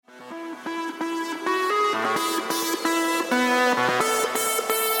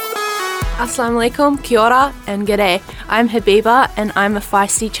Assalamu alaikum, kia ora, and g'day. I'm Habiba, and I'm a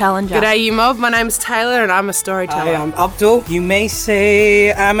feisty challenger. G'day, you mob. My name's Taylor, and I'm a storyteller. Hi, I'm Abdul. You may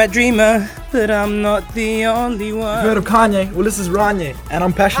say I'm a dreamer, but I'm not the only one. Heard of Kanye? Well, this is Ranye, and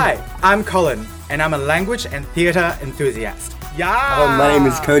I'm passionate. Hi, I'm Colin, and I'm a language and theatre enthusiast. Yeah. My name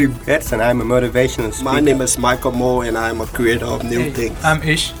is Cody Betts, and I'm a motivational speaker. My name is Michael Moore, and I'm a creator of new things. I'm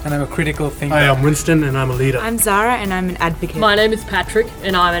Ish, and I'm a critical thinker. Hi, I'm Winston, and I'm a leader. I'm Zara, and I'm an advocate. My name is Patrick,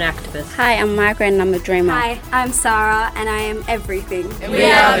 and I'm an activist. Hi, I'm Margaret, and I'm a dreamer. Hi, I'm Sarah, and I am everything. And we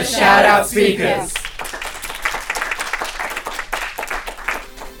are the Shout Out Speakers.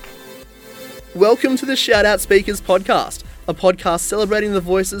 Welcome to the Shout Out Speakers podcast, a podcast celebrating the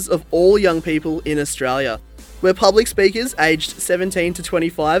voices of all young people in Australia. We're public speakers aged 17 to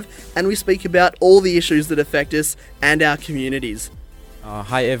 25, and we speak about all the issues that affect us and our communities.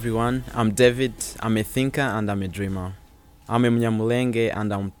 Hi everyone, I'm David, I'm a thinker and I'm a dreamer. I'm a Mnyamulenge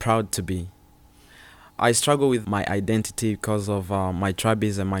and I'm proud to be. I struggle with my identity because of my tribe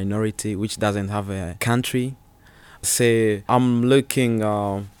is a minority which doesn't have a country. So I'm looking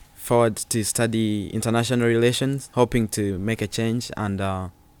forward to study international relations, hoping to make a change and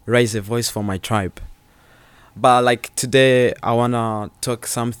raise a voice for my tribe. But like today, I wanna talk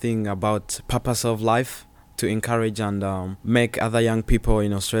something about purpose of life to encourage and make other young people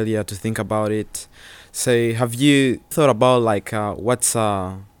in Australia to think about it. So have you thought about like what's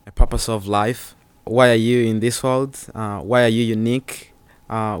a purpose of life? Why are you in this world? Why are you unique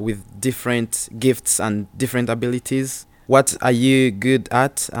with different gifts and different abilities? What are you good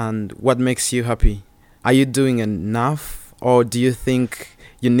at and what makes you happy? Are you doing enough, or do you think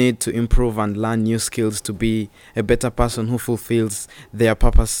you need to improve and learn new skills to be a better person who fulfills their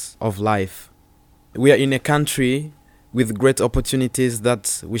purpose of life? We are in a country with great opportunities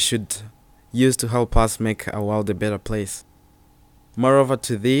that we should use to help us make our world a better place. Moreover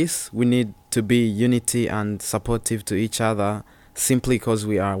to this, we need to be unity and supportive to each other simply because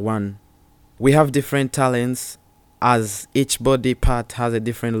we are one. We have different talents, as each body part has a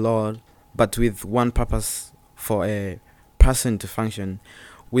different Lord, but with one purpose for a person to function.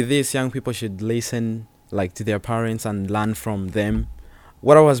 With this, young people should listen like to their parents and learn from them.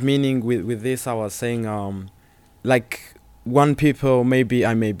 What I was meaning with this, I was saying like one people, maybe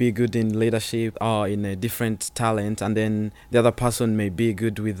I may be good in leadership or in a different talent, and then the other person may be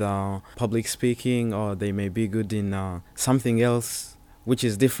good with public speaking, or they may be good in something else which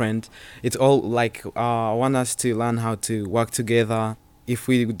is different. It's all like I want us to learn how to work together. If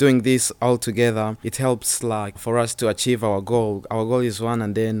we're doing this all together, it helps like for us to achieve our goal. Our goal is one,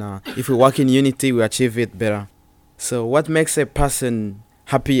 and then if we work in unity, we achieve it better. So what makes a person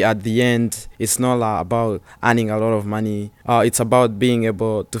happy at the end, it's not about earning a lot of money. It's about being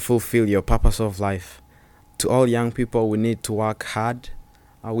able to fulfill your purpose of life. To all young people, we need to work hard.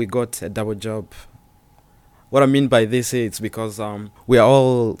 We got a double job. What I mean by this is because we are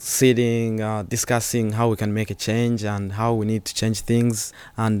all sitting, discussing how we can make a change and how we need to change things,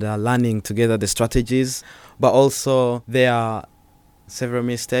 and learning together the strategies. But also there are several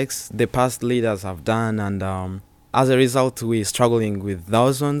mistakes the past leaders have done, and as a result we're struggling with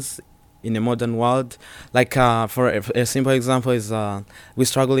those ones in a modern world. Like for a simple example is we're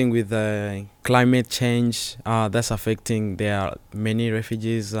struggling with climate change that's affecting. There are many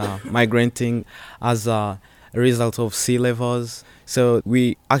refugees migrating as a result of sea levels. So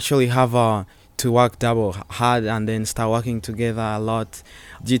we actually have to work double hard and then start working together a lot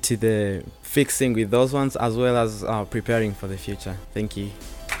due to the fixing with those ones, as well as preparing for the future. Thank you.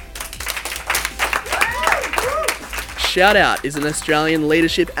 Shout Out is an Australian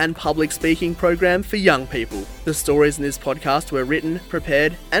leadership and public speaking program for young people. The stories in this podcast were written,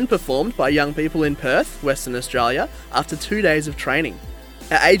 prepared and performed by young people in Perth, Western Australia, after 2 days of training.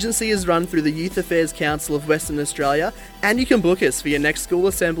 Our agency is run through the Youth Affairs Council of Western Australia, and you can book us for your next school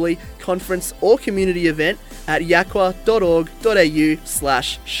assembly, conference or community event at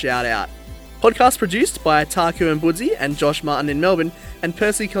yakwa.org.au/shoutout. Podcast produced by Taku and Budzi and Josh Martin in Melbourne and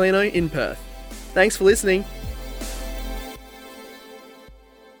Percy Colino in Perth. Thanks for listening.